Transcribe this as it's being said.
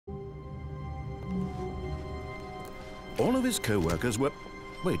All of his co-workers were...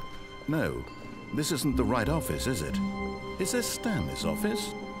 Wait, no. This isn't the right office, is it? Is this Stanley's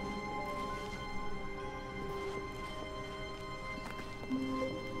office?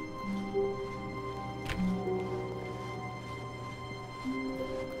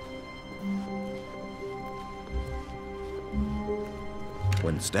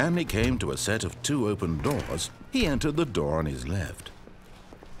 When Stanley came to a set of 2 open doors, he entered the door on his left.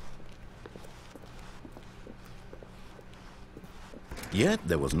 Yet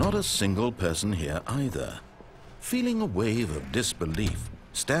there was not a single person here either. Feeling a wave of disbelief,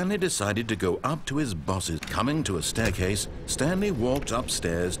 Stanley decided to go up to his boss's. Coming to a staircase, Stanley walked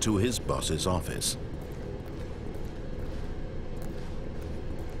upstairs to his boss's office.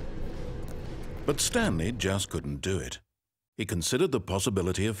 But Stanley just couldn't do it. He considered the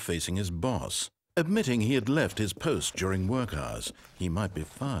possibility of facing his boss. Admitting he had left his post during work hours, he might be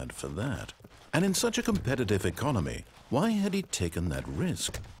fired for that. And in such a competitive economy, why had he taken that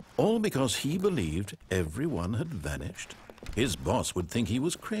risk? All because he believed everyone had vanished? His boss would think he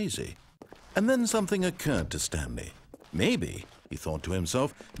was crazy. And then something occurred to Stanley. Maybe, he thought to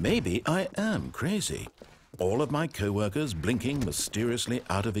himself, maybe I am crazy. All of my co-workers blinking mysteriously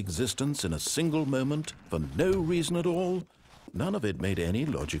out of existence in a single moment for no reason at all? None of it made any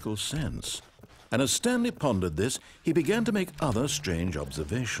logical sense. And as Stanley pondered this, he began to make other strange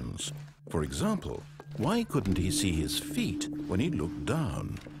observations. For example, why couldn't he see his feet when he looked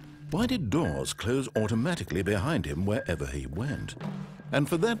down? Why did doors close automatically behind him wherever he went? And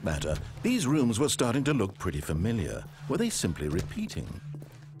for that matter, these rooms were starting to look pretty familiar. Were they simply repeating?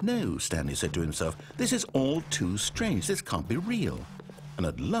 No, Stanley said to himself, this is all too strange. This can't be real. And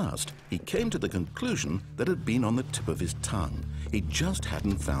at last, he came to the conclusion that had been on the tip of his tongue. He just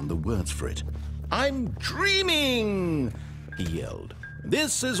hadn't found the words for it. "I'm dreaming!" he yelled.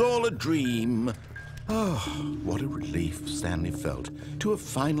 "This is all a dream." Oh, what a relief Stanley felt to have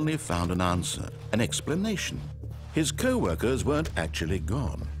finally found an answer, an explanation. His co-workers weren't actually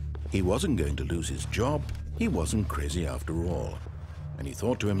gone. He wasn't going to lose his job. He wasn't crazy after all. And he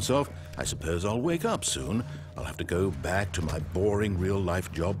thought to himself, I suppose I'll wake up soon. I'll have to go back to my boring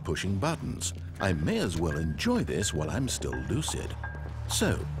real-life job pushing buttons. I may as well enjoy this while I'm still lucid.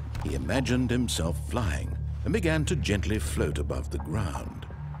 So he imagined himself flying and began to gently float above the ground.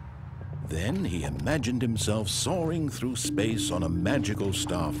 Then he imagined himself soaring through space on a magical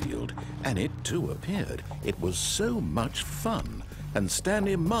starfield, and it too appeared. It was so much fun, and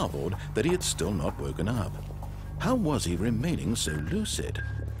Stanley marveled that he had still not woken up. How was he remaining so lucid?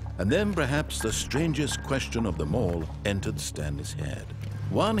 And then perhaps the strangest question of them all entered Stanley's head.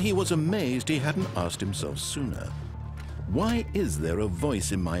 One he was amazed he hadn't asked himself sooner. Why is there a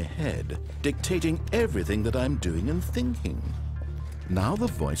voice in my head dictating everything that I'm doing and thinking? Now the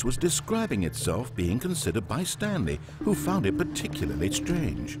voice was describing itself being considered by Stanley, who found it particularly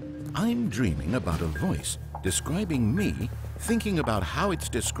strange. I'm dreaming about a voice describing me, thinking about how it's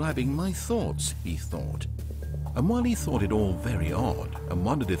describing my thoughts, he thought. And while he thought it all very odd and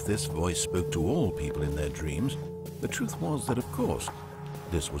wondered if this voice spoke to all people in their dreams, the truth was that, of course,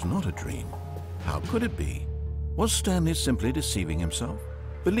 this was not a dream. How could it be? Was Stanley simply deceiving himself,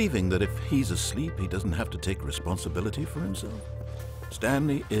 believing that if he's asleep, he doesn't have to take responsibility for himself?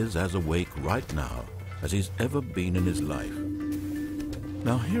 Stanley is as awake right now as he's ever been in his life.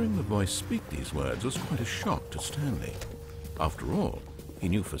 Now, hearing the voice speak these words was quite a shock to Stanley. After all, he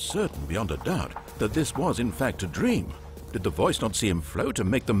knew for certain, beyond a doubt, that this was in fact a dream. Did the voice not see him float and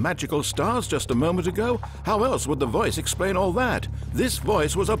make the magical stars just a moment ago? How else would the voice explain all that? This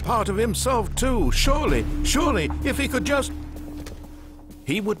voice was a part of himself too. Surely, if he could just...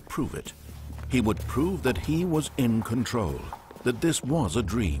 He would prove it. He would prove that he was in control, that this was a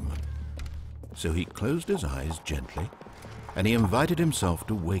dream. So he closed his eyes gently, and he invited himself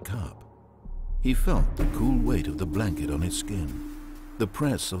to wake up. He felt the cool weight of the blanket on his skin, the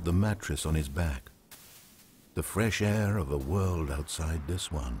press of the mattress on his back, the fresh air of a world outside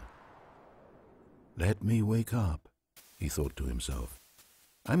this one. Let me wake up, he thought to himself.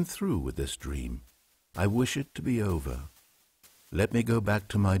 I'm through with this dream. I wish it to be over. Let me go back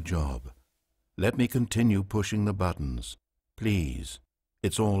to my job. Let me continue pushing the buttons. Please,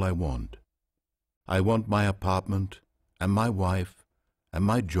 it's all I want. I want my apartment and my wife and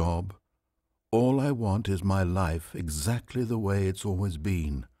my job. All I want is my life exactly the way it's always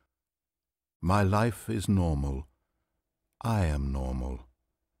been. My life is normal. I am normal.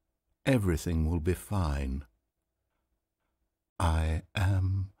 Everything will be fine. I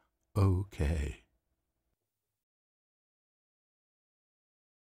am okay.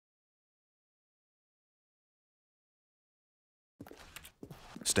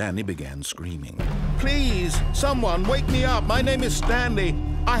 Stanley began screaming. Please, someone, wake me up. My name is Stanley.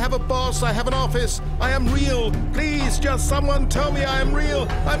 I have a boss. I have an office. I am real. Please, just someone tell me I am real.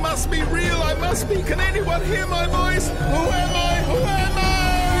 I must be real. I must be. Can anyone hear my voice? Who am I? Who am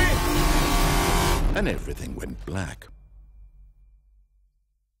I? And everything went black.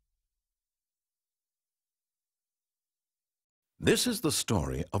 This is the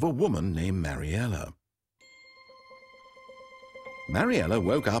story of a woman named Mariella. Mariella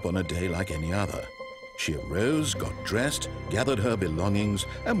woke up on a day like any other. She arose, got dressed, gathered her belongings,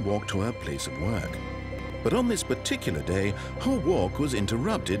 and walked to her place of work. But on this particular day, her walk was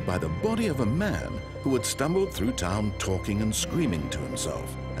interrupted by the body of a man who had stumbled through town talking and screaming to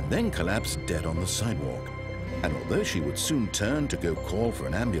himself, and then collapsed dead on the sidewalk. And although she would soon turn to go call for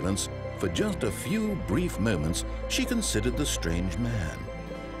an ambulance, for just a few brief moments, she considered the strange man.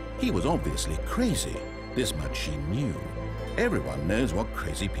 He was obviously crazy. This much she knew. Everyone knows what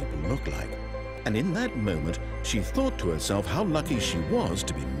crazy people look like. And in that moment, she thought to herself how lucky she was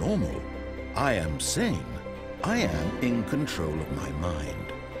to be normal. I am sane. I am in control of my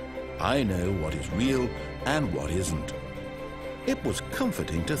mind. I know what is real and what isn't. It was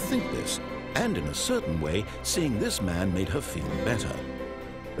comforting to think this, and in a certain way, seeing this man made her feel better.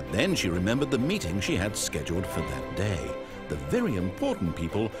 But then she remembered the meeting she had scheduled for that day, the very important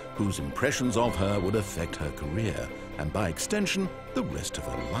people whose impressions of her would affect her career, and by extension, the rest of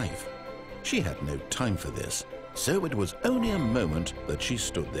her life. She had no time for this, so it was only a moment that she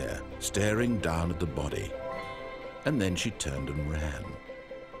stood there, staring down at the body. And then she turned and ran.